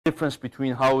difference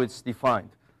between how it's defined.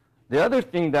 The other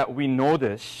thing that we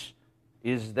notice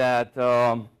is that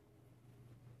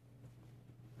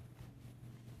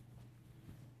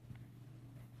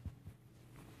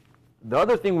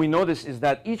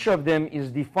each of them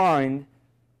is defined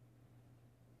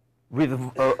with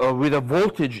a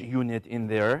voltage unit in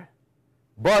there,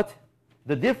 but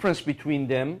the difference between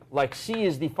them, like C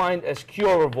is defined as Q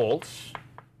over volts,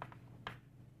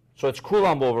 so it's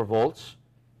Coulomb over volts.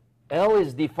 L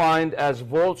is defined as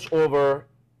volts over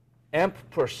amp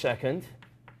per second,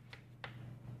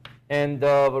 and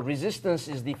the resistance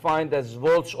is defined as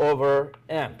volts over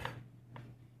amp.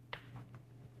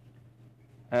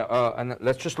 And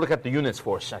let's just look at the units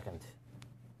for a second.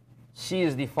 C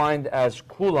is defined as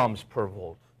coulombs per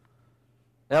volt.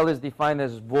 L is defined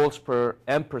as volts per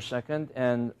amp per second,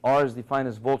 and R is defined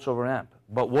as volts over amp.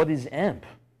 But what is amp?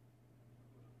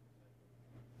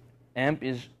 Amp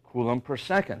is coulomb per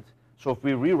second. So if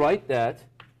we rewrite that,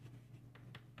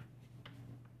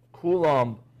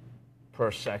 coulomb per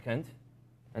second,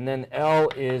 and then L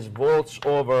is volts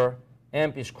over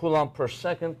amp is coulomb per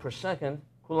second,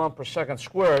 coulomb per second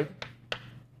squared,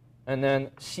 and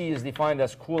then C is defined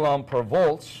as coulomb per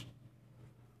volts,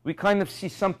 we kind of see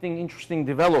something interesting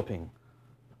developing.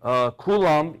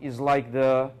 Coulomb is like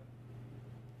the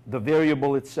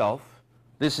variable itself.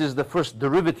 This is the first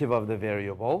derivative of the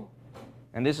variable,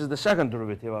 and this is the second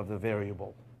derivative of the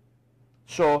variable.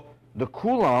 So the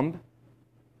coulomb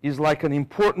is like an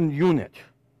important unit.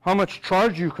 How much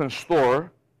charge you can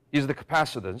store is the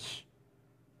capacitance.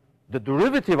 The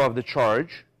derivative of the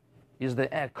charge is the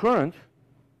current.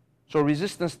 So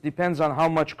resistance depends on how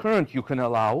much current you can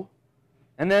allow.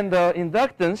 And then the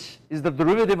inductance is the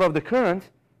derivative of the current,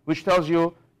 which tells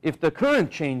you if the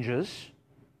current changes,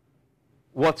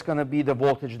 what's going to be the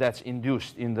voltage that's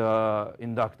induced in the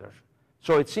inductor.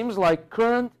 So it seems like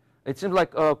Coulomb, its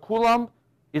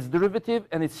derivative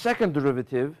and its second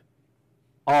derivative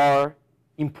are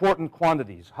important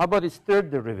quantities. How about its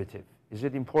third derivative? Is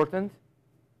it important?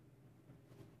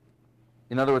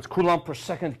 In other words, Coulomb per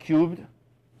second cubed.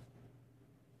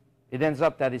 It ends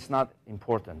up that it's not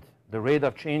important. The rate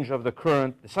of change of the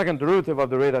current, the second derivative of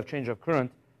the rate of change of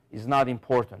current is not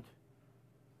important.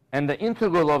 And the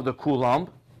integral of the Coulomb,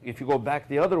 if you go back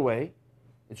the other way,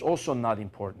 it's also not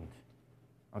important.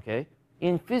 Okay?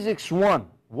 In physics 1,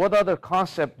 what other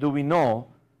concept do we know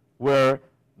where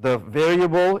the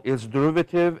variable, its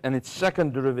derivative, and its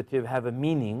second derivative have a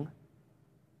meaning,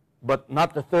 but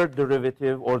not the third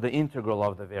derivative or the integral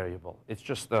of the variable? It's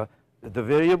just the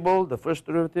variable, the first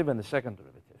derivative, and the second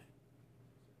derivative.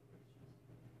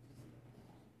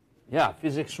 Yeah,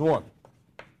 physics 1.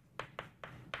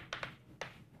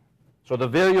 So the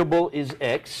variable is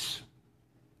x.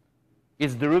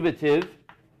 Its derivative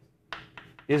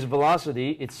is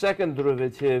velocity. Its second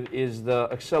derivative is the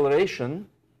acceleration.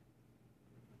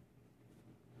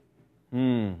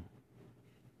 And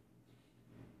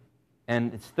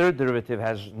its third derivative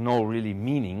has no really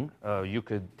meaning. You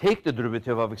could take the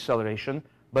derivative of acceleration,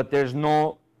 but there's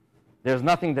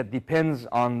nothing that depends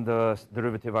on the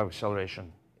derivative of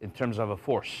acceleration in terms of a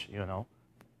force, you know.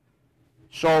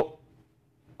 So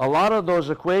a lot of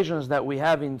those equations that we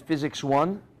have in physics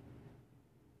 1,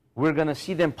 we're going to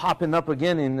see them popping up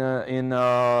again in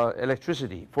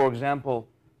electricity. For example,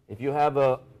 if you have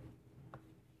a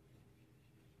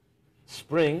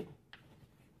spring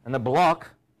and a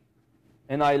block,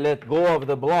 and I let go of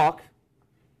the block,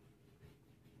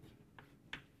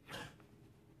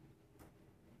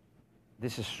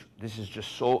 this is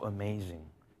just so amazing,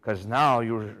 because now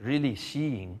you're really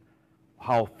seeing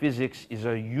how physics is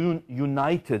a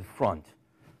united front.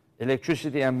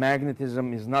 Electricity and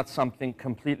magnetism is not something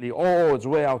completely, oh, it's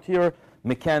way out here.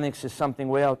 Mechanics is something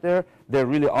way out there. They're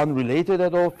really unrelated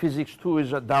at all. Physics 2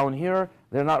 is down here.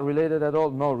 They're not related at all.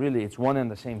 No, really, it's one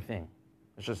and the same thing.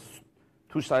 It's just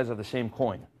two sides of the same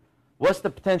coin. What's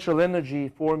the potential energy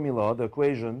formula, the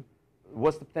equation?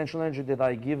 What's the potential energy that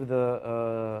I give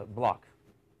the block?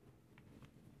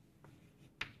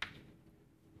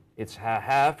 It's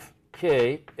half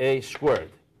K A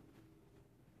squared.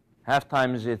 Half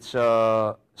times its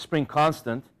spring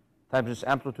constant times its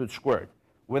amplitude squared.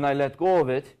 When I let go of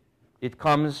it, it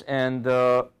comes and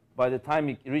by the time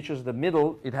it reaches the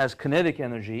middle, it has kinetic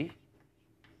energy,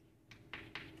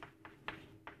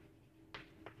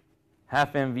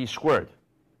 half mv squared.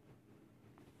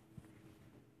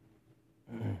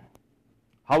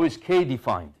 How is K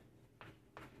defined?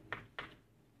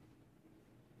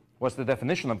 What's the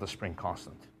definition of the spring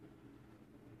constant?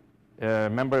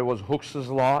 Remember, it was Hooke's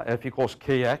law, F equals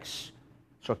kx.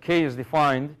 So K is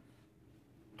defined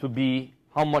to be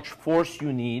how much force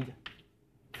you need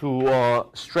to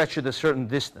stretch it a certain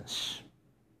distance.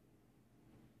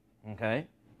 Okay?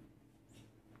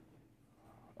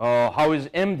 How is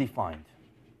M defined?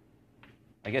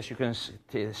 I guess you can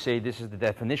say this is the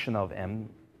definition of M.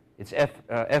 It's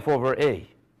F over A,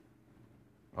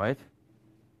 right?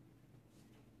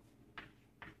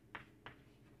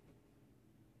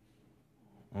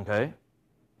 Okay.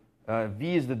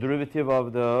 V is the derivative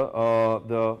of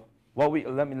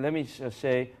let me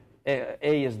say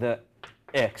A is the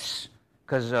X,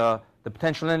 because the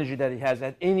potential energy that it has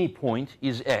at any point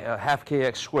is half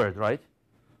kx squared, right?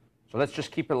 So let's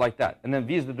just keep it like that. And then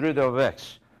V is the derivative of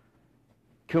X.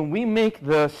 Can we make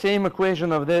the same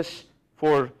equation of this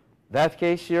for that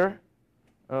case here?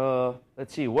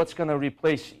 Let's see, what's going to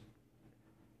replace?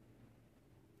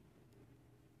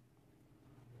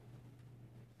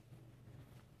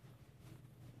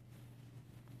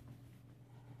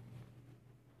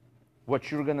 What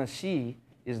you're going to see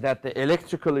is that the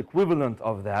electrical equivalent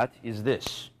of that is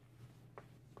this.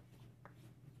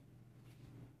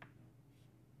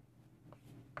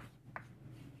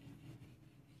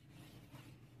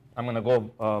 I'm going to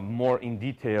go more in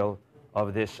detail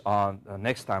of this on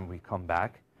next time we come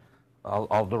back.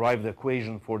 I'll derive the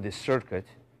equation for this circuit.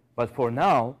 But for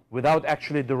now, without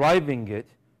actually deriving it,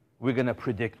 we're going to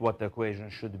predict what the equation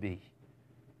should be.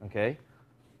 Okay?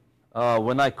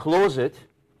 When I close it,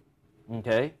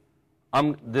 okay,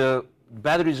 the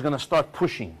battery is going to start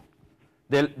pushing.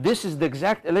 This is the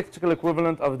exact electrical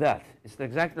equivalent of that. It's the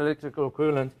exact electrical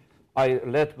equivalent. I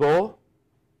let go,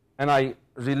 and I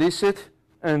release it,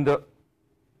 and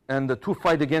the two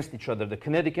fight against each other. The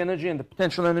kinetic energy and the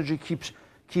potential energy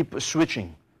keep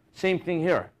switching. Same thing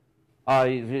here. I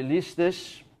release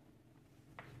this.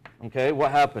 Okay,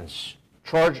 what happens?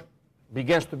 Charge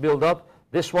begins to build up.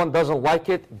 This one doesn't like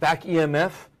it. Back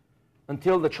EMF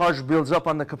until the charge builds up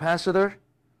on the capacitor,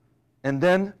 and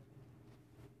then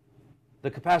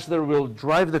the capacitor will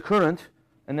drive the current,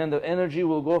 and then the energy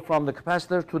will go from the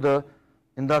capacitor to the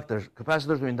inductors.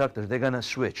 Capacitor to inductors. They're going to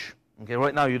switch. Okay,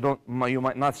 right now you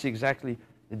might not see exactly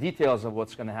the details of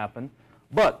what's going to happen,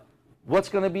 but what's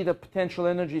going to be the potential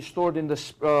energy stored in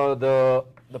the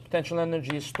potential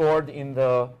energy stored in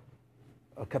the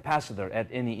capacitor at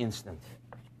any instant?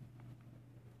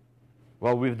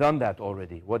 Well, we've done that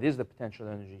already. What is the potential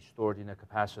energy stored in a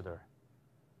capacitor?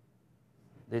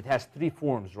 It has three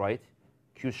forms, right?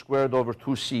 Q squared over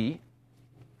 2C.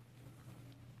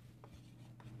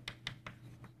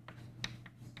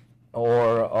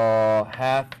 Or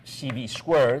half CV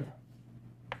squared,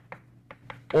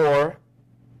 or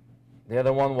the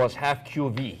other one was half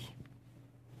QV,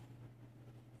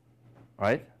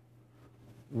 right?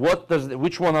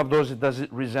 Which one of those does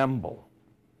it resemble?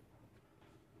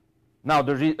 Now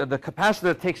the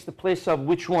capacitor takes the place of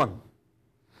which one?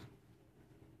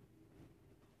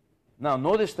 Now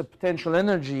notice the potential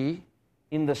energy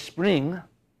in the spring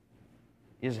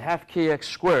is half kx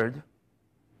squared.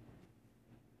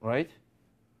 Right?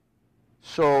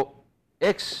 So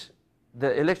X,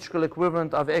 the electrical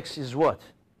equivalent of X is what?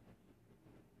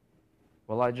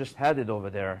 Well, I just had it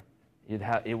over there.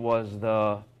 It was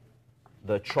the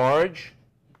charge,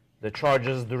 the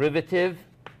charge's derivative,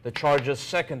 the charge's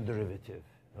second derivative,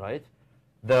 right?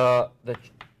 The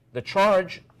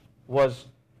charge was,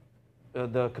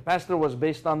 the capacitor was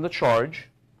based on the charge.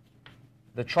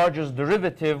 The charge's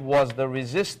derivative was the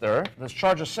resistor. The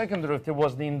charge's second derivative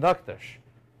was the inductors.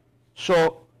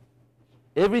 So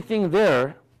everything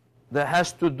there that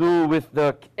has to do with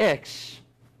the X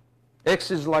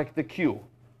is like the Q.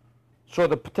 So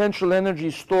the potential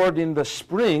energy stored in the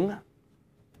spring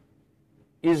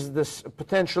is the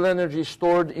potential energy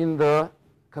stored in the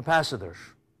capacitors.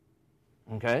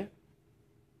 Okay?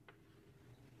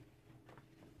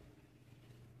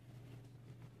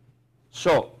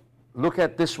 So look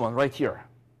at this one right here.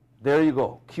 There you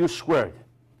go. Q squared,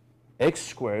 X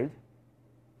squared,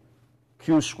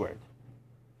 Q squared.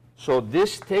 So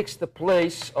this takes the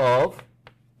place of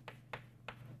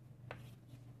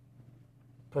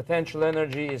potential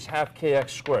energy is half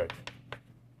kx squared.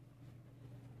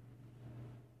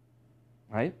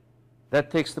 Right? That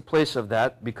takes the place of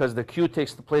that because the Q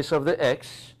takes the place of the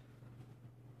X.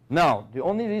 Now, the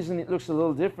only reason it looks a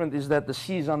little different is that the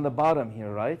C is on the bottom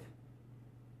here, right?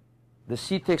 The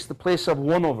C takes the place of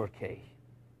 1 over K.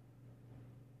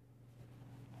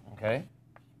 Okay?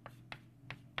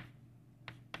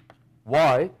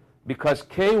 Why? Because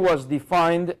K was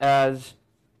defined as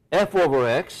F over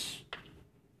X.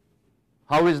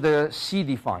 How is the C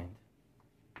defined?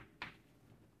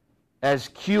 As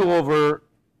Q over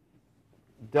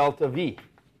delta V.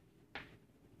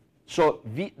 So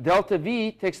delta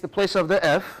V takes the place of the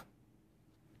F.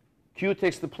 Q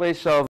takes the place of